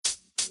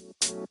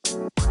Hello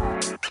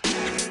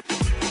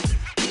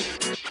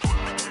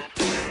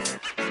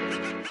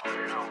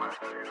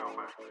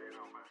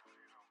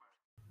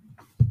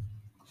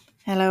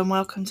and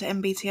welcome to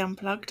MBT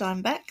Unplugged.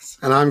 I'm Bex.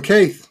 And I'm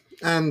Keith.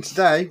 And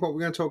today, what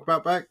we're going to talk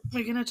about, Beck?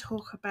 We're going to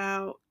talk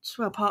about,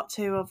 part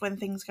 2 of when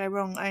things go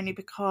wrong, only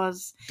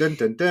because Dun,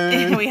 dun,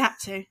 dun. we had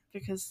to,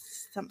 because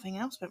something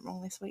else went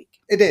wrong this week.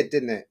 It did,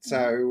 didn't it?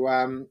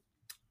 So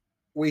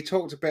we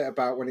talked a bit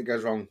about when it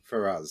goes wrong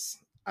for us.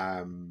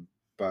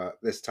 But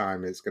this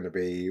time it's going to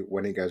be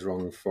when it goes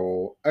wrong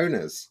for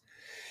owners.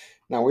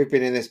 Now, we've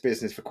been in this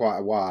business for quite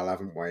a while,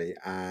 haven't we?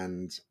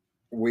 And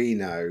we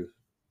know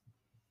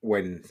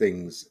when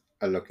things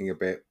are looking a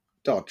bit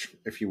dodge,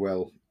 if you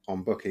will,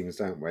 on bookings,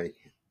 don't we?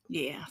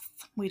 Yeah,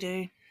 we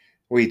do.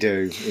 We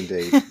do,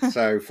 indeed.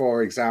 So,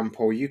 for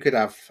example, you could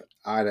have,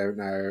 I don't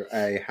know,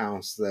 a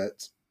house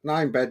that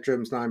 9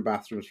 bedrooms, 9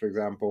 bathrooms, for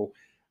example,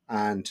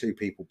 and 2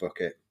 people book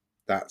it.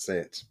 That's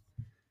it.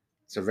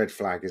 It's a red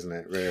flag, isn't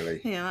it,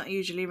 really? Yeah, that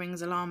usually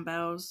rings alarm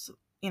bells,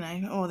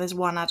 or there's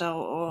one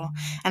adult,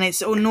 and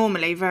it's all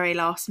normally very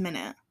last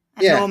minute.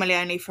 And normally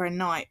only for a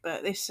night,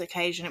 but this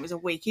occasion it was a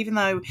week, even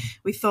though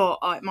we thought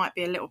it might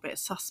be a little bit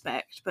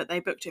suspect, but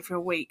they booked it for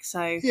a week.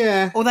 So,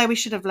 although we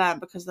should have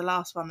learned, because the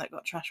last one that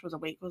got trashed was a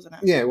week, wasn't it?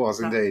 Yeah, it was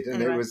indeed. And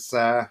anyway. It was,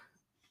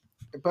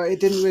 but it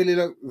didn't really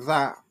look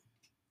that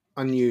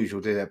unusual,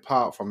 did it?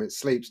 Apart from it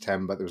sleeps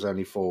 10, but there was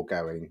only 4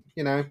 going.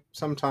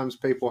 Sometimes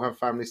people have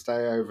family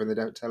stay over and they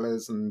don't tell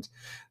us, and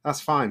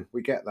that's fine.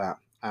 We get that.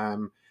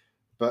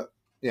 But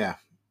yeah,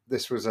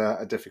 this was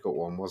a difficult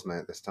one, wasn't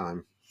it, this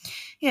time?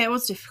 Yeah, it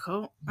was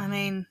difficult. I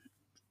mean,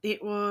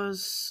 I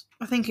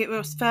think it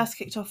was first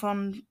kicked off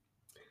on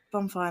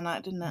bonfire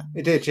night, didn't it?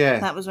 It did, yeah.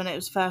 That was when it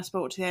was first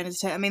brought to the owner's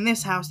attention. I mean,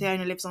 this house, the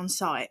owner lives on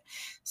site,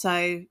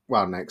 so...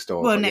 Well, next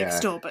door. Well,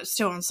 next door, but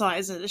still on site,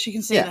 isn't it? She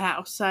can see the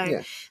house.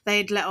 So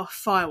they'd let off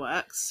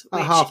fireworks. At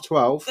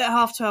 12:30. At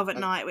 12:30 at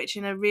night, which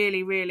in a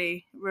really,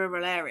 really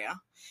rural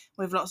area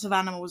with lots of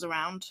animals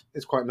around.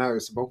 It's quite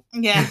noticeable.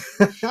 Yeah.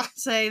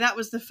 So that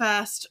was the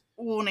first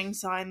warning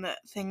sign that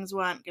things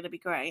weren't going to be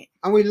great.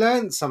 And we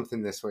learned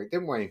something this week,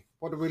 didn't we?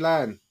 What did we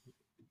learn?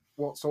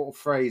 What sort of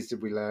phrase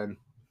did we learn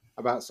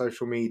about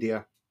social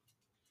media?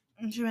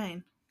 What do you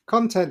mean?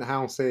 Content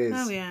houses.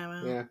 Oh,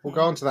 yeah. We'll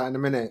go on to that in a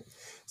minute.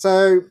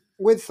 So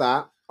with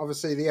that,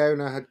 obviously the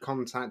owner had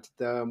contacted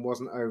them,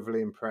 wasn't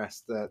overly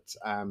impressed that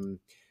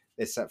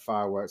they set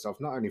fireworks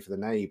off, not only for the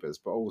neighbours,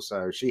 but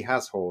also she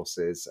has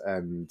horses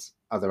and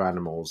other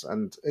animals,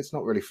 and it's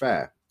not really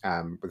fair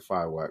with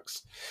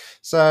fireworks.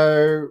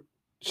 So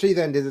she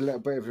then did a little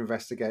bit of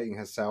investigating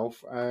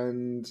herself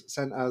and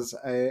sent us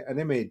an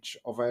image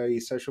of a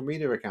social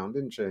media account,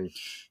 didn't she?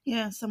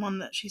 Yeah, someone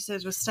that she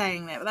said was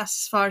staying there, but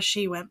that's as far as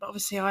she went. But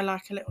obviously I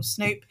like a little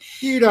snoop.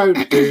 You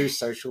don't do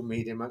social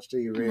media much, do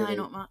you, really?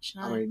 No, not much,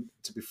 no. I mean,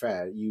 to be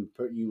fair, you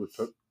would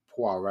put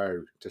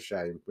Poirot to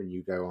shame when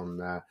you go on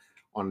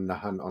the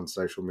hunt on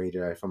social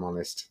media, if I'm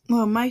honest.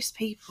 Well, most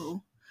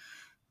people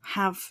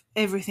have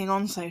everything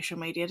on social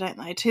media, don't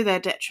they? To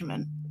their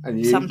detriment.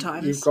 And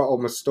sometimes you've got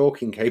almost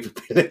stalking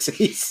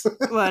capabilities.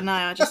 Well, no,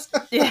 I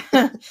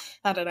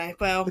don't know.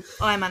 Well,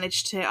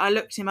 I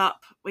looked him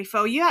up.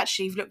 You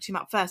actually looked him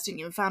up first, didn't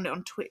you? And found it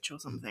on Twitch or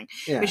something.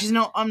 Yeah.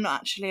 I'm not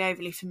actually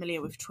overly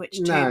familiar with Twitch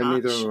too much.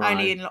 Neither am I.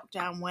 Only in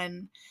lockdown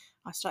when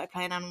I started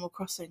playing Animal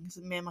Crossing, because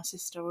me and my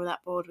sister were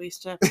that bored. We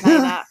used to play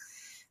that.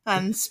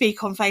 And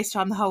speak on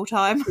FaceTime the whole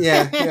time.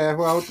 Yeah.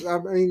 Well, I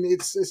mean,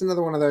 it's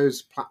another one of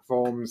those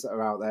platforms that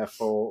are out there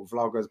for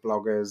vloggers,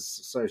 bloggers,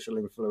 social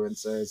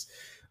influencers,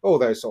 all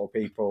those sort of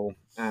people.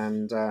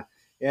 And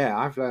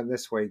I've learned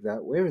this week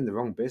that we're in the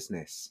wrong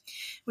business.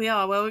 We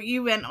are. Well,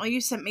 you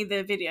sent me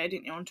the video,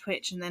 didn't you, on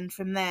Twitch? And then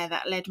from there,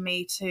 that led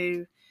me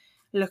to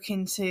look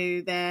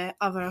into their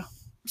other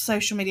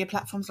social media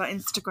platforms like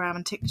Instagram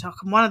and TikTok.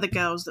 And one of the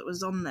girls that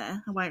was on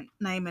there, I won't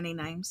name any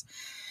names,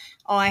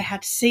 I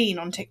had seen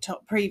on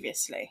TikTok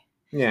previously.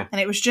 Yeah. And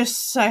it was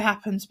just so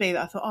happened to be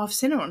that I thought, I've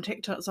seen her on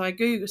TikTok. So I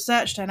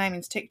searched her name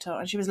into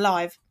TikTok, and she was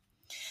live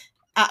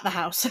at the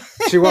house.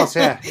 She was,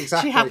 yeah,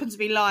 exactly. She happened to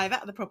be live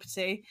at the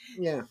property.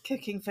 Yeah.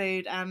 Cooking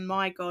food, and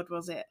my God,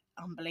 was it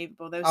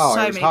unbelievable. There was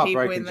so many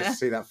people in there. It was heartbreaking just to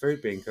see that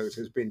food being cooked.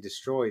 It was being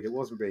destroyed. It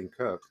wasn't being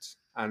cooked.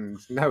 And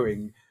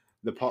knowing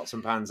the pots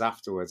and pans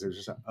afterwards, it was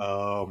just like,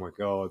 oh my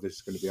God, this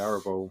is going to be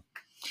horrible.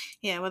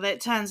 Yeah, well,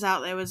 it turns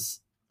out there was,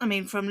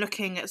 from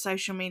looking at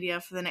social media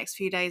for the next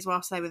few days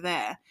whilst they were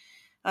there,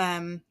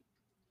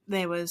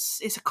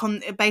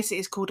 basically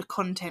it's called a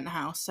content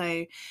house.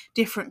 So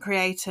different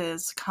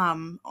creators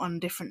come on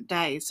different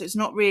days. So it's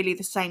not really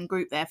the same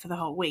group there for the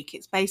whole week.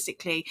 It's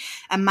basically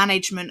a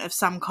management of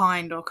some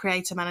kind, or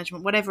creator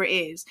management, whatever it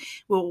is,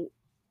 will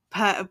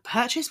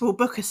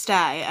book a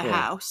stay at a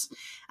house,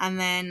 and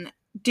then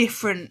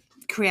different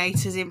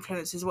creators,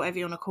 influencers, whatever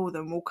you want to call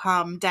them, will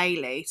come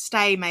daily,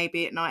 stay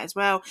maybe at night as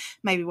well,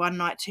 maybe one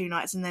night, 2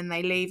 nights, and then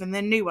they leave, and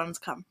then new ones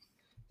come.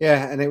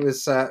 Yeah, and it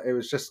was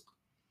just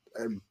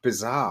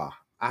bizarre.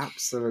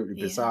 absolutely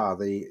Yeah. bizarre.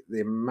 The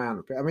amount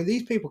of, I mean,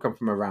 these people come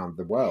from around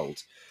the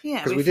world, Yeah,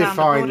 because we we did found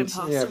a boarding find,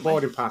 pass, yeah, didn't we?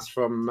 boarding pass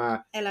from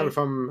LA. coming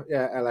from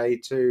LA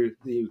to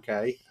the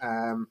UK,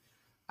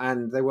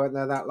 and they weren't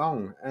there that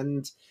long.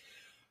 And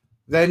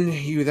then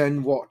you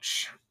then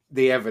watch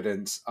the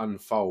evidence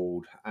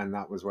unfold, and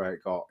that was where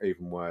it got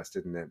even worse,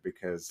 didn't it?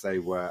 Because they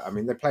were, I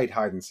mean, they played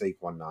hide and seek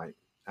one night,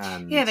 Yeah,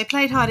 and they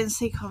played hide and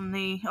seek on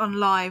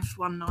live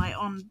one night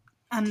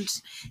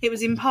and it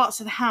was in parts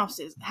of the house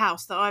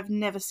that I've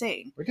never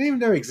seen. we didn't even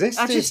know I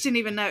existed. just didn't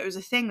even know it was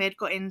a thing. They'd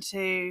got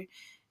into,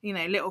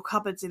 little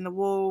cupboards in the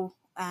wall.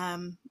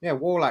 Yeah,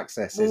 wall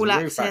accesses,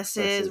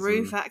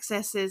 Roof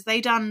accesses.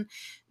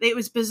 It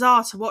was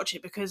bizarre to watch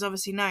it because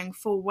obviously knowing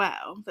full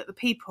well that the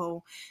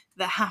people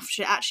that have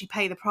to actually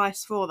pay the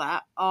price for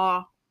that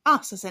are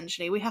us.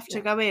 Essentially, we have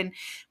to go in.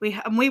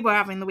 We were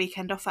having the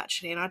weekend off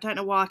actually, and I don't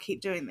know why I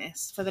keep doing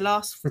this. For the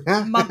last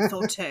month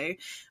or two,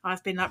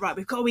 I've been like, right,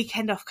 we've got a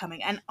weekend off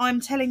coming, and I'm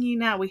telling you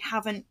now, we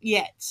haven't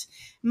yet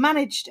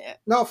managed it.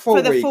 Not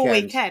for the weekend. full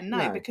weekend,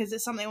 no, because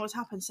it's something always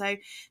happened. So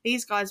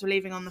these guys were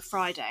leaving on the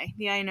Friday.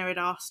 The owner had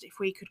asked if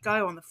we could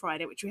go on the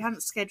Friday, which we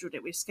hadn't scheduled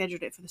it. We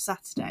scheduled it for the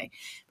Saturday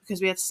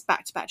because we had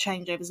back-to-back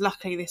changeovers.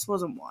 Luckily, this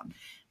wasn't one.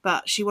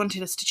 But she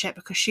wanted us to check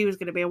because she was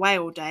going to be away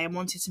all day and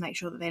wanted to make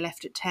sure that they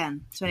left at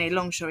 10. So anyway,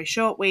 long story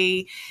short,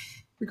 we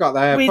got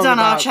there. We done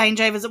our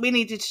changeovers that we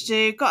needed to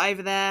do, got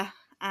over there,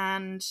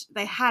 and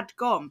they had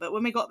gone. But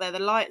when we got there, the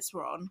lights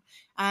were on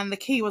and the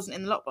key wasn't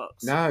in the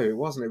lockbox. No, it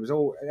wasn't. It was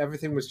all,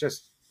 everything was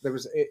just,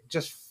 it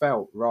just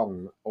felt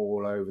wrong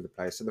all over the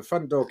place. So the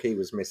front door key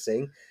was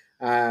missing.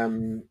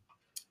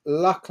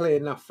 Luckily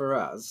enough for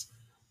us,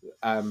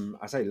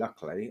 I say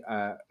luckily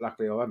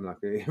or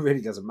unluckily, it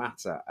really doesn't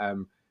matter.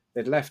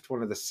 They'd left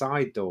one of the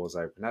side doors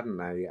open, hadn't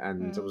they?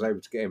 And I was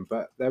able to get in,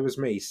 but there was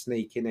me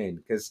sneaking in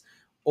because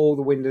all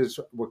the windows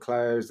were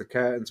closed, the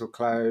curtains were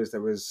closed,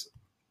 there was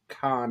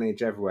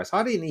carnage everywhere. So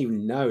I didn't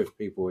even know if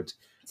people had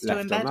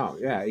left or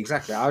not. Yeah,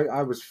 exactly.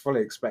 I was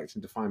fully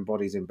expecting to find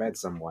bodies in bed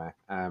somewhere,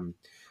 but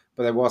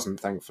there wasn't,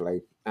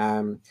 thankfully.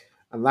 And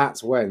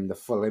that's when the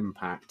full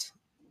impact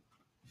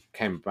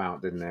came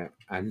about, didn't it?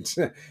 And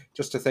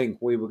just to think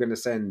we were going to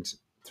send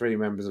 3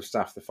 members of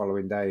staff the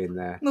following day in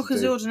there. Well,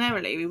 because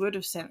ordinarily we would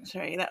have sent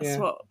 3. That's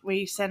what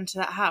we send to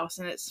that house,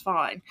 and it's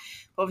fine.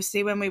 But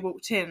obviously, when we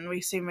walked in,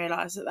 we soon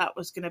realised that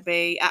was going to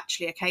be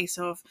actually a case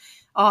of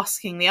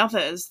asking the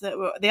others that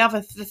were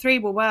the 3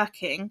 were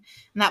working,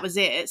 and that was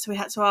it. So we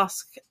had to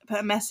put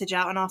a message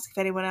out and ask if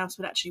anyone else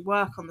would actually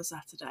work on the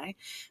Saturday,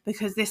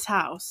 because this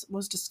house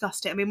was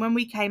disgusting. I mean, when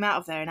we came out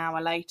of there an hour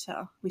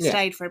later, we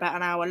stayed for about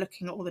an hour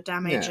looking at all the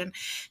damage and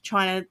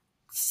trying to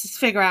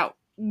figure out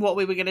what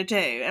we were going to do,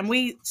 and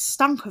we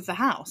stunk of the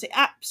house. It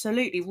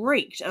absolutely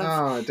reeked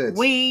of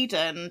weed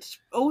and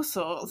all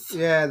sorts.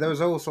 Yeah, there was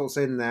all sorts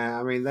in there.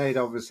 I mean, they'd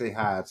obviously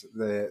had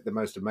the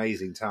most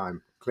amazing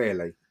time,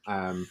 clearly.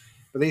 But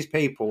these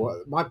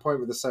people, my point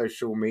with the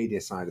social media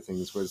side of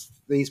things was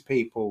these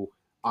people,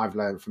 I've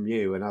learned from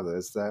you and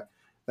others, that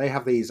they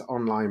have these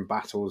online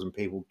battles and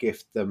people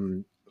gift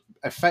them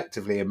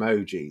effectively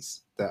emojis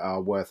that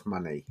are worth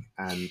money,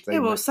 and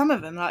some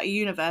of them, like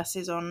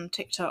Universes on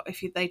TikTok,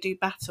 if they do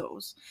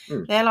battles,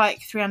 they're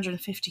like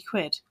 350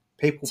 quid.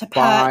 People to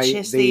buy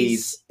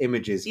these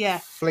images,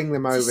 fling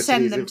them over to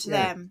send them to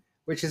them,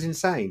 which is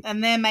insane.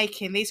 And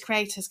these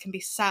creators can be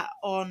sat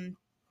on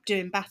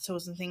doing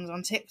battles and things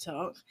on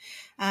TikTok,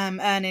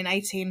 earning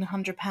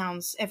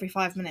 £1,800 every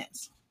 5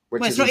 minutes.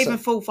 It's not even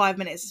full 5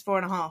 minutes, it's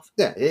 4.5.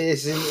 Yeah, it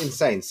is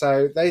insane.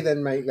 So they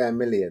then make their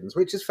millions,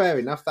 which is fair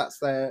enough. That's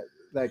their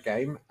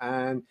game.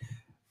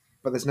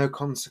 But there's no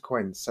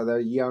consequence. So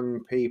they're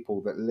young people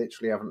that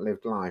literally haven't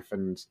lived life,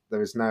 and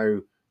there is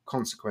no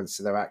consequence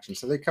to their actions.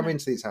 So they come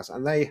into these houses,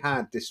 and they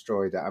had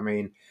destroyed it. I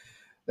mean,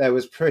 there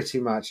was pretty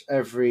much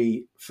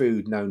every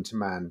food known to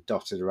man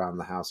dotted around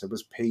the house. There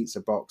was pizza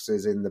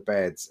boxes in the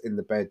beds, in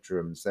the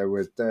bedrooms. There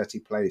was dirty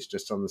plates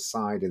just on the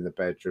side in the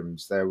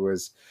bedrooms. There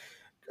was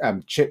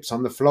chips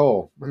on the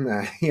floor, wasn't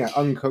there? Yeah,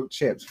 uncooked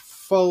chips.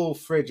 Full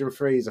fridge and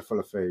freezer full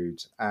of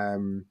food.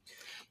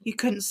 You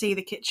couldn't see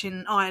the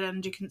kitchen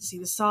island. You couldn't see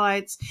the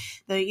sides.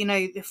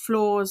 The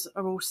floors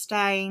are all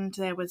stained.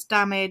 There was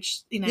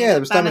damage. There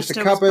was damage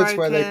to cupboards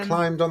where they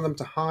climbed on them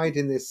to hide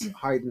in this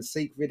hide and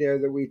seek video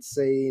that we'd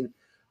seen.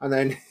 And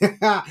then,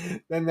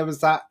 then there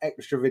was that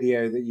extra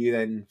video that you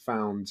then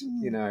found,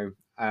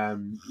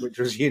 which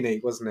was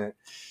unique, wasn't it?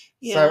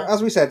 Yeah. So,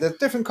 as we said, there's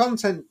different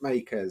content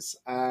makers.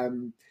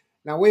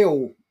 Now, we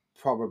all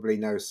probably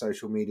know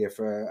social media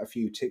for a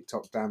few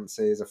TikTok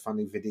dances, a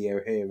funny video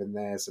here and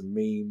there, some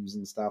memes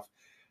and stuff.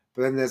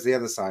 But then there's the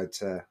other side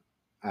to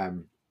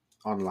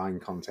online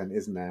content,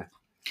 isn't there?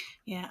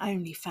 Yeah,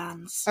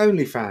 OnlyFans.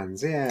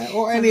 OnlyFans, yeah.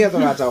 Or any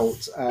other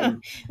adult.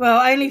 Well,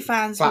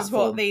 OnlyFans was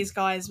what these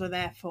guys were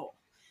there for.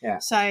 Yeah.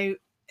 So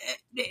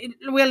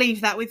we'll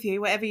leave that with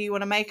you, whatever you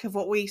want to make of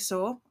what we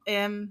saw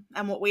and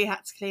what we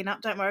had to clean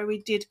up. Don't worry,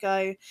 we did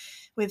go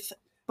with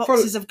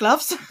boxes of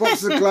gloves.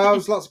 Boxes of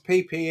gloves, lots of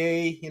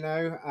PPE,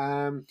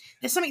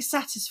 There's something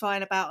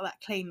satisfying about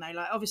that clean though.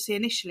 Like obviously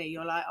initially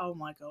you're like, oh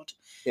my God,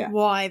 Yeah.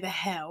 why the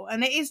hell?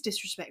 And it is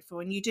disrespectful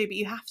and you do, but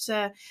you have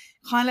to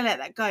kind of let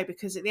that go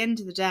because at the end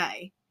of the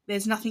day,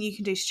 there's nothing you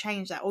can do to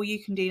change that. All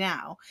you can do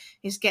now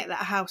is get that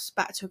house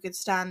back to a good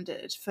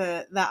standard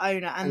for that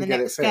owner and the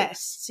next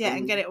guests. Yeah,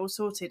 and get it all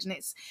sorted. And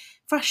it's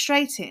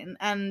frustrating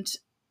and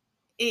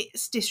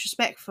it's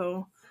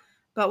disrespectful.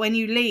 But when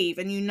you leave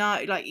and you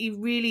know, like, you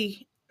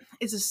really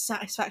is a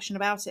satisfaction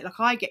about it. Like,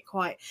 I get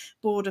quite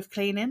bored of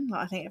cleaning.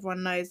 Like, I think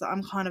everyone knows that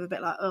I'm kind of a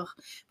bit like, ugh.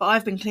 But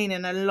I've been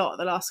cleaning a lot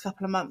the last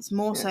couple of months,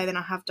 more so than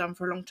I have done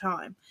for a long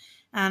time.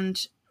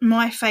 And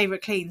my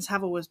favourite cleans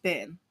have always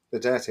been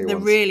the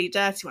really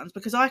dirty ones,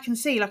 because I can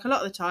see, like, a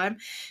lot of the time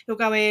you'll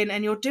go in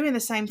and you're doing the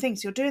same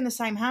things. You're doing the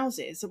same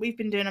houses that we've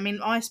been doing. I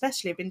mean, I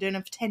especially have been doing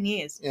them for 10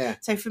 years. Yeah.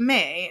 So for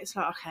me, it's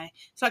like, okay,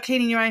 it's like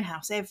cleaning your own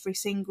house every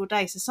single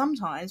day. So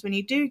sometimes when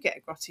you do get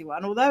a grotty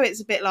one, although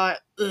it's a bit like,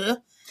 ugh,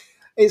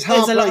 it's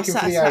heartbreaking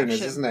for the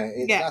owners, isn't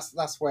it? Yeah.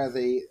 That's where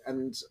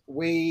and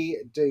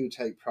we do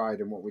take pride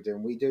in what we do,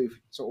 and we do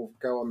sort of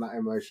go on that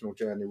emotional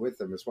journey with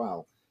them as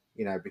well.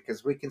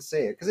 Because we can see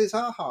it, because it's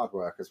our hard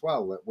work as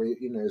well that we,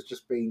 is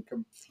just being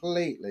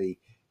completely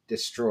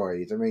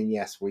destroyed. I mean,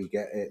 yes, we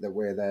get it that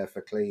we're there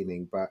for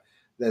cleaning, but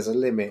there's a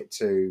limit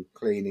to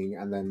cleaning,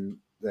 and then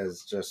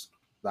there's just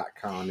that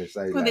carnage.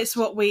 Well, it's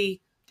what we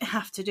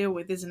have to deal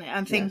with, isn't it?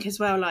 And think as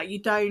well, like, you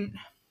don't.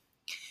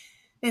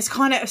 There's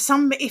kind of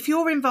if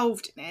you're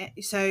involved in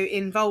it, so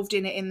involved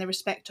in it in the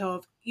respect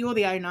of you're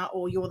the owner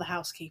or you're the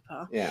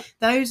housekeeper. Yeah.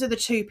 Those are the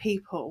two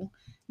people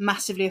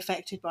massively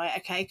affected by it.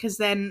 Okay, because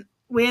then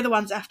we're the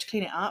ones that have to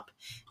clean it up.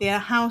 The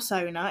house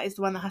owner is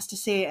the one that has to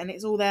see it, and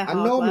it's all their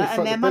hard work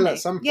and their money. At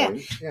some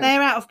point. Yeah,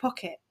 they're out of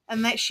pocket,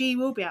 and that she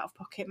will be out of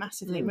pocket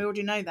massively. And we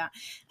already know that,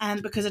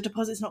 and because a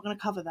deposit's not going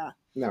to cover that.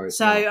 No, it's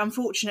not. So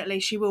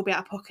unfortunately, she will be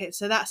out of pocket.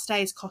 So that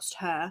stays cost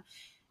her.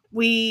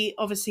 We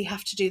obviously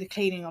have to do the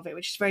cleaning of it,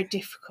 which is very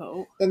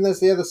difficult. Then there's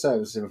the other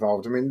services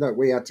involved. I mean, look,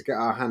 we had to get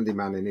our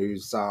handyman in,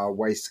 who's our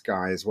waste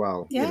guy as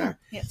well. Yeah,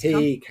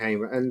 he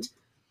came, and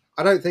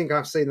I don't think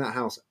I've seen that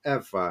house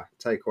ever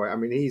take away. I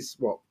mean, he's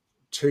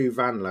 2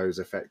 van loads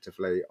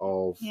effectively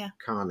of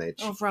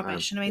carnage, of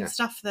rubbish, and I mean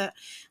stuff that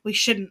we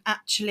shouldn't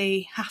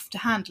actually have to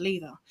handle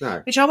either.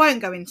 No, which I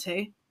won't go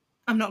into.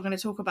 I'm not going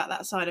to talk about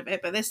that side of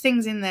it, but there's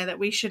things in there that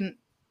we shouldn't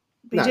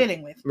be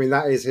dealing with. I mean,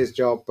 that is his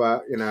job,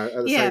 but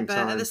at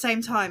the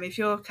same time, if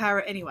you're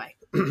anyway,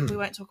 we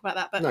won't talk about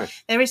that. But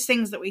there is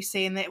things that we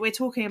see, and that we're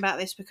talking about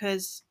this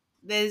because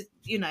there's,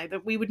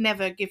 that we would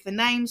never give the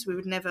names. We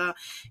would never,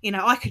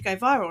 I could go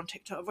viral on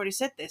TikTok. I've already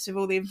said this with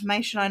all the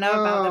information I know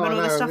about them and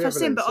all the stuff I've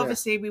seen, but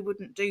obviously we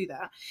wouldn't do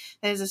that.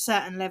 There's a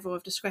certain level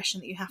of discretion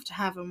that you have to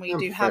have, and we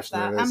do have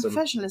that. And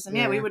professionalism.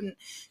 Yeah, we wouldn't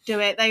do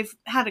it. They've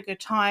had a good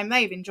time.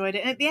 They've enjoyed it.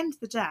 And at the end of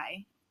the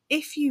day,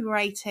 if you were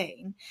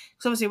 18,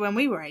 because obviously when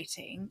we were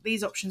 18,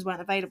 these options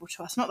weren't available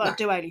to us. Not that I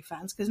do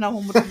OnlyFans, because no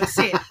one would ever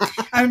see it.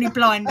 Only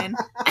blind men.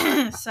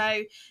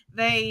 So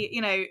they,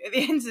 at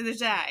the end of the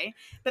day,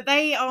 but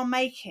they are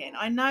making,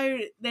 I know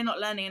they're not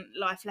learning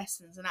life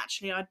lessons, and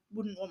actually I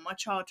wouldn't want my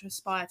child to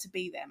aspire to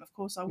be them. Of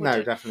course I wouldn't.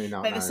 No, definitely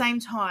not. But at the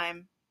same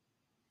time,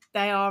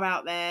 they are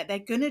out there. They're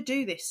going to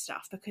do this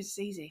stuff because it's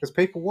easy. Because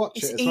people watch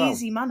it as well. It's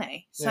easy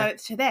money. So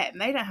to them,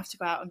 they don't have to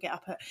go out and get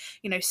up at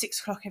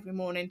 6 o'clock every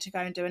morning to go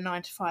and do a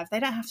 9 to 5. They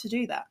don't have to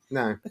do that.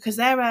 No. Because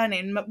they're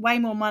earning way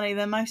more money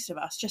than most of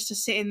us just to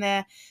sit in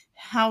their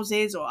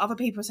houses or other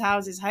people's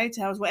houses,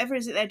 hotels, whatever it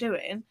is that they're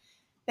doing.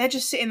 They're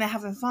just sitting there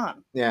having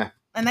fun. Yeah.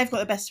 And they've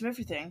got the best of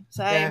everything.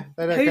 So they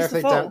don't who's care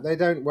the fault? They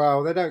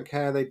don't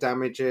care. They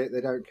damage it.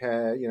 They don't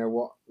care,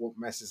 what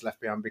mess is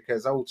left behind,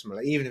 because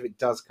ultimately, even if it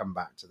does come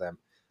back to them,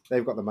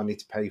 they've got the money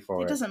to pay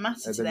for it. It doesn't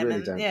matter to them.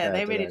 Really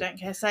they really don't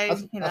care. So, I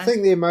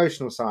think the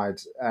emotional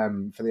side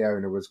for the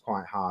owner was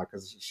quite hard,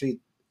 because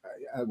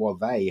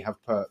they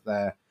have put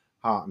their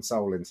heart and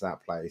soul into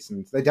that place,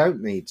 and they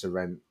don't need to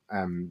rent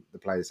the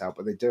place out,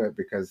 but they do it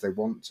because they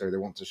want to. They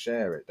want to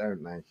share it,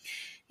 don't they?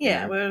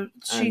 Yeah, well,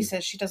 she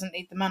says she doesn't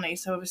need the money,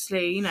 so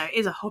obviously, it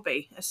is a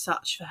hobby as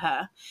such for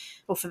her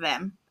or for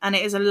them, and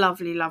it is a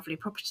lovely, lovely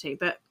property,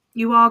 but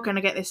you are going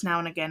to get this now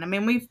and again. I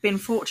mean, we've been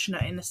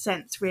fortunate in a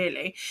sense,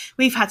 really.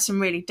 We've had some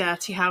really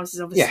dirty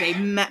houses, obviously,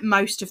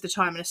 most of the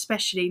time, and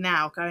especially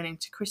now going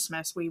into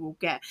Christmas, we will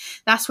get.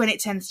 That's when it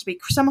tends to be.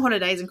 Summer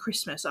holidays and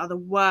Christmas are the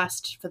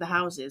worst for the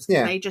houses.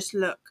 Yeah. They just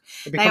look.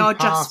 They are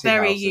just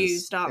very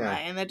used, aren't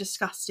they? And they're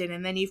disgusting.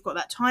 And then you've got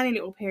that tiny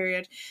little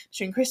period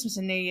between Christmas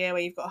and New Year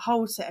where you've got a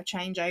whole set of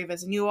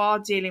changeovers, and you are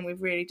dealing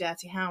with really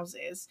dirty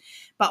houses.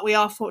 But we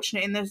are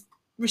fortunate in the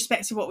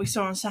respect of what we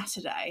saw on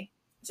Saturday.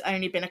 It's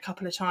only been a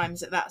couple of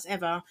times that's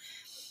ever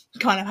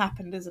kind of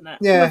happened, isn't it?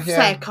 Yeah,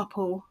 say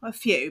a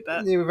few,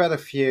 but we've had a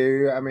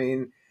few. I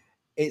mean,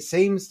 it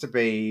seems to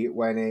be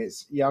when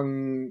it's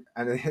young,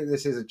 and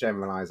this is a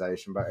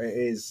generalisation, but it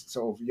is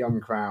sort of young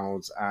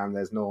crowds, and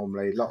there's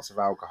normally lots of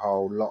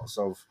alcohol, lots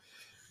of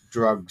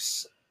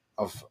drugs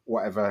of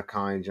whatever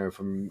kind,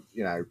 from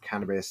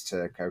cannabis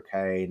to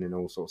cocaine and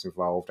all sorts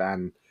involved,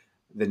 and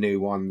the new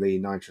one, the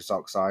nitrous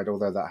oxide,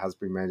 although that has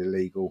been made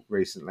illegal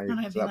recently. I don't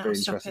So think that'd that be will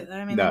stop interesting. it though.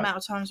 I mean, No. the amount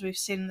of times we've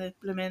seen the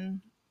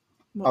blooming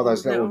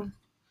Those little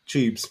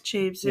tubes.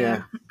 tubes.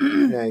 Yeah.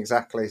 Yeah,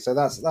 exactly. So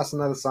that's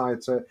another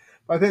side to it.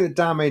 But I think the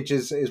damage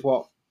is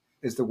what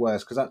is the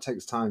worst, because that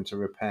takes time to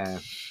repair.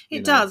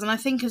 It does, and I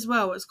think as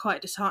well what's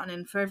quite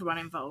disheartening for everyone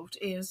involved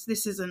is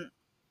this isn't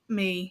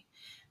me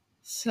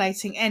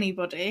slating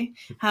anybody.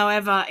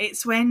 However,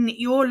 it's when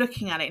you're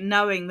looking at it,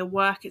 knowing the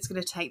work it's going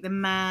to take, the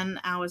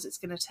man hours it's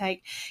going to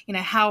take,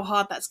 how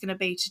hard that's going to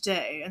be to do,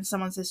 and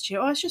someone says to you,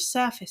 "Oh, it's just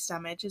surface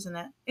damage, isn't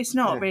it?" It's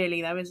not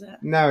really, though, is it?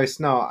 No, it's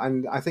not.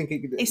 And I think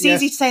it's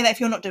easy to say that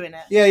if you're not doing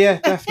it. Yeah,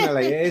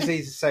 definitely. It is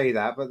easy to say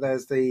that, but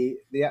there's the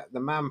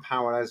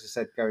manpower, as I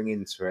said, going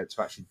into it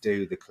to actually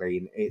do the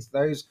clean. It's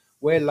those.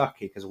 We're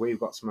lucky because we've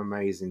got some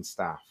amazing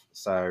staff.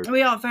 So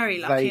we are very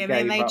lucky.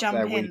 They jump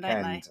in, weekend,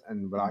 don't they?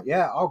 And we're like,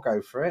 yeah, I'll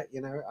go for it,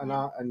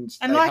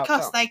 and like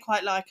us, they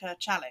quite like a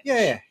challenge.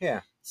 Yeah.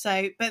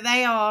 So, but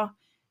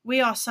we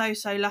are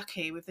so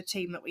lucky with the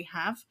team that we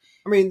have.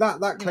 I mean,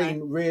 that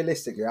clean,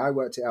 realistically, I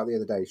worked it out the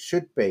other day,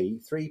 should be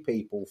 3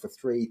 people for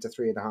 3 to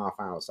 3.5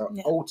 hours. So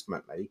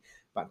ultimately,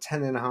 about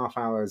 10.5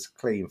 hours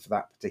clean for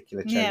that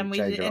particular change. Yeah, and we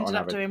ended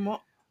up doing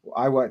what?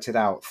 I worked it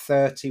out,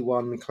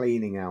 31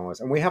 cleaning hours,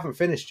 and we haven't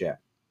finished yet.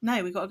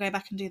 No, we've got to go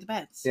back and do the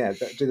beds. Yeah,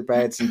 do the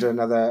beds and do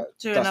another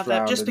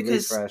just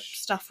because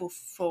refresh. Stuff will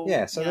fall.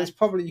 Yeah, so there's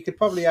you could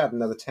probably add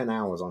another 10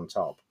 hours on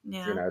top.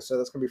 Yeah. So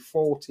that's going to be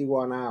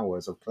 41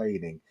 hours of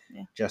cleaning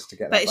just to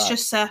get that. But it's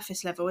just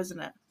surface level, isn't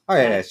it? Oh,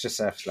 yeah, it's just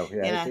surface level.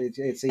 Yeah, it's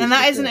easy. And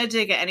that isn't a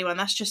dig at anyone.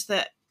 That's just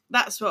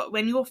that's what,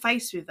 when you're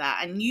faced with that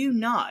and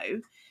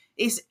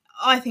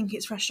I think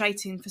it's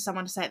frustrating for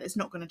someone to say that it's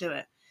not going to do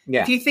it.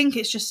 Yeah. If you think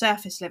it's just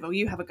surface level,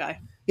 you have a go.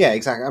 Yeah,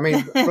 exactly. I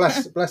mean,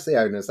 bless the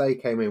owners. They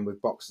came in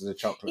with boxes of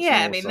chocolates.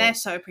 Yeah, I mean, they're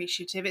so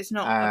appreciative. It's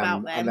not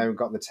about them. And then we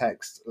got the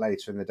text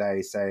later in the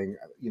day saying,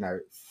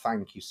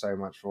 thank you so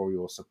much for all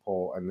your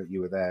support and that you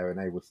were there and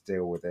able to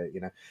deal with it,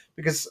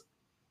 because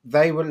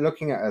they were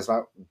looking at us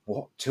like,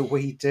 what do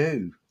we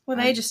do? Well,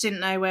 they just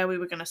didn't know where we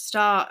were going to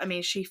start. I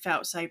mean, she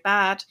felt so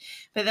bad.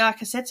 But like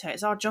I said to her,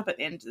 it's our job at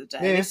the end of the day.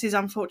 Yeah. This is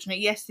unfortunate.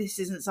 Yes, this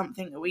isn't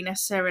something that we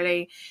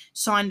necessarily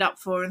signed up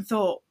for and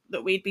thought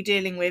that we'd be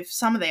dealing with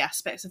some of the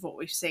aspects of what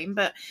we've seen.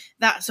 But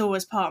that's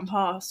always part and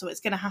parcel.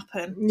 It's going to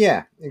happen.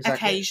 Yeah,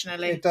 exactly.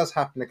 Occasionally. It does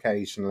happen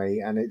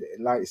occasionally. And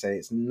like you say,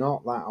 it's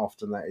not that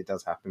often that it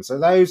does happen. So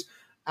those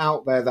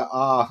out there that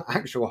are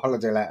actual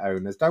holiday let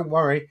owners, don't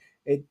worry.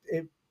 It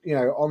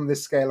on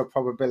this scale of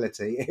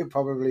probability, it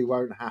probably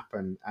won't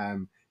happen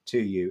to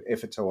you,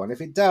 if at all. And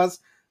if it does,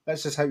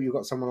 let's just hope you've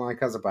got someone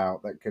like us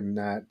about that can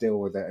deal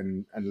with it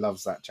and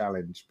loves that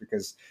challenge.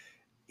 Because,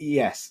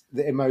 yes,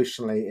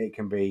 emotionally it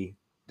can be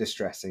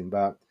distressing,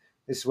 but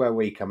this is where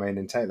we come in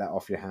and take that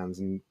off your hands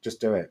and just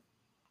do it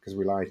because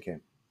we like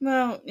it.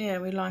 Well, yeah,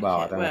 we like it.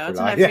 I don't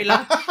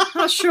know I'm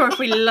not sure if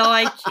we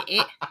like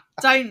it.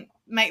 Don't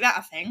make that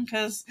a thing,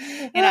 because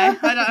I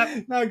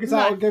don't. No, because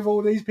that'll give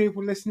all these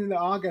people listening that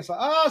are guests like,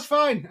 oh, it's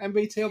fine.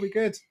 MBT will be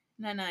good.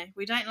 No,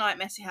 we don't like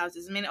messy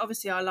houses. I mean,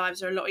 obviously our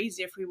lives are a lot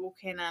easier if we walk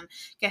in and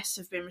guests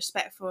have been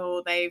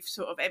respectful, they've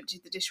sort of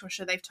emptied the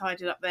dishwasher, they've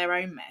tidied up their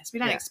own mess. We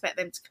don't expect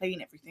them to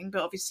clean everything,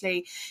 but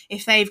obviously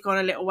if they've gone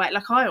a little way,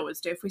 like I always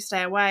do, if we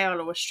stay away,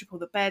 I'll always strip all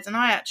the beds, and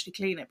I actually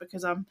clean it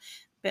because I'm a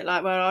bit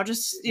like, well, I'll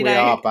just, we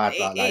are bad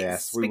like that,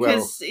 yes. We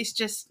because will. It's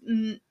just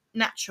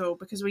natural,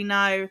 because we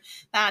know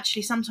that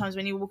actually sometimes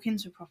when you walk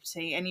into a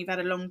property and you've had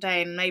a long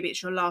day and maybe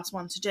it's your last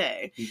one to do,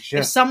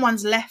 if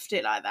someone's left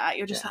it like that,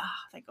 you're just like,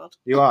 thank God.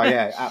 You are,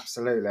 yeah,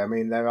 absolutely. I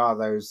mean, there are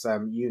those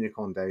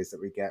unicorn days that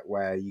we get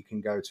where you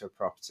can go to a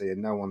property and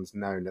no one's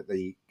known that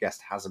the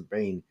guest hasn't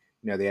been,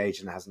 the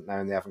agent hasn't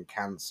known, they haven't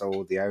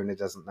cancelled, the owner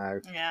doesn't know,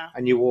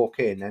 and you walk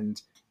in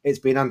and it's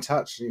been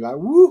untouched and you're like,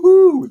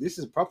 woohoo, this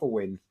is a proper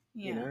win.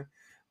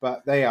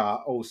 But they are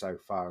also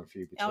far and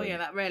few between. Oh yeah,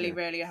 that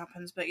rarely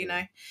happens. But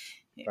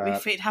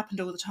if it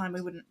happened all the time, we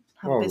wouldn't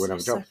have business. We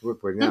wouldn't have a job, would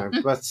we? No.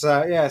 But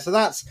so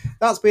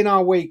that's been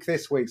our week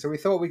this week. So we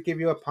thought we'd give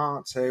you a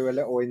part 2, a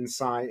little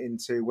insight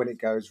into when it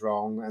goes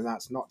wrong, and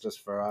that's not just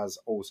for us,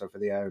 also for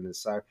the owners.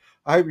 So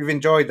I hope you've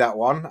enjoyed that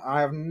one.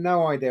 I have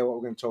no idea what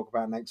we're going to talk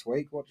about next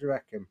week. What do you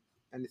reckon?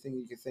 Anything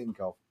you can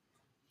think of?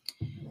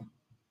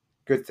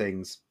 Good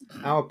things.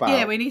 How about?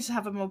 Yeah, we need to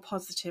have a more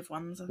positive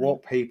ones. I think.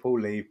 What people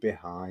leave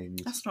behind.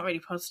 That's not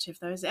really positive,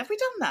 though, is it? Have we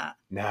done that?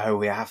 No,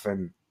 we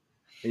haven't.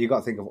 You've got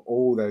to think of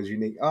all those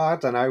unique. Oh, I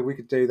don't know. We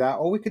could do that,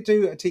 or we could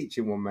do a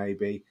teaching one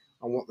maybe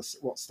on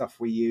what stuff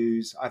we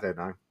use. I don't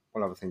know.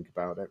 We'll have a think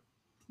about it.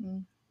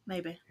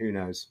 Maybe. Who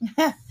knows?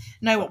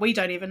 No, what we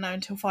don't even know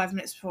until 5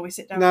 minutes before we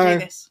sit down and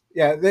do this.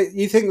 Yeah,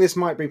 you think this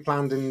might be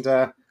planned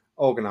and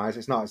organised?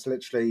 It's not. It's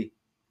literally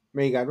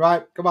me going,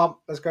 right, come on,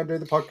 let's go and do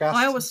the podcast.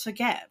 I always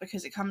forget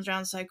because it comes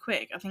around so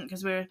quick. I think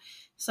because we're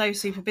so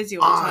super busy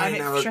all the time. I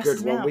know a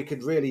good one. We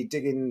could really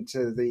dig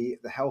into the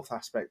health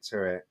aspect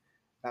to it.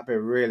 That'd be a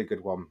really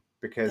good one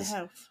because the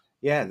health.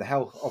 Yeah, the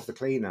health of the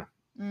cleaner.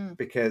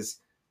 Because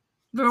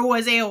we're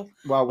always ill.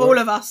 Well, all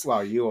of us.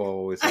 Well, you're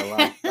always ill.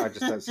 I just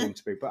don't seem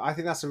to be. But I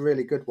think that's a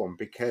really good one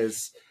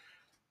because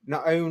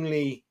not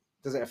only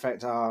does it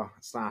affect our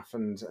staff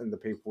and the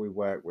people we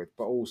work with,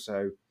 but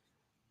also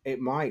it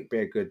might be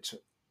a good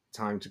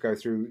time to go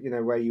through,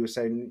 where you were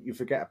saying you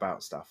forget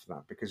about stuff,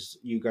 that because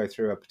you go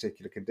through a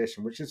particular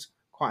condition, which is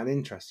quite an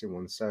interesting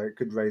one. So it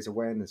could raise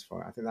awareness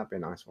for it. I think that'd be a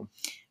nice one.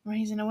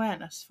 Raising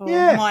awareness for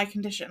Yeah. my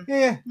condition.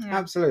 Yeah,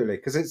 absolutely.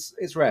 Because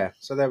it's rare.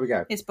 So there we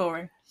go. It's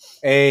boring.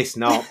 It's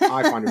not.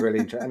 I find it really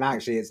interesting. And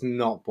actually, it's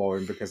not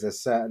boring because there's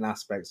certain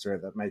aspects to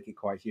it that make it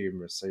quite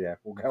humorous. So yeah,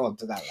 we'll go on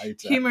to that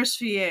later. Humorous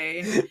for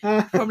you.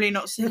 Probably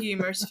not so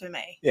humorous for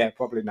me. Yeah,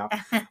 probably not.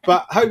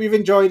 But hope you've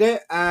enjoyed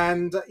it.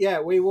 And yeah,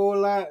 we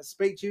will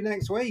speak to you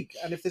next week.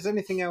 And if there's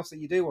anything else that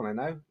you do want to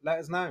know, let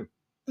us know.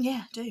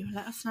 Yeah, do.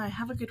 Let us know.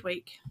 Have a good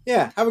week.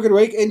 Yeah, have a good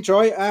week.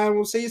 Enjoy. And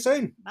we'll see you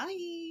soon.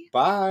 Bye.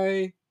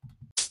 Bye.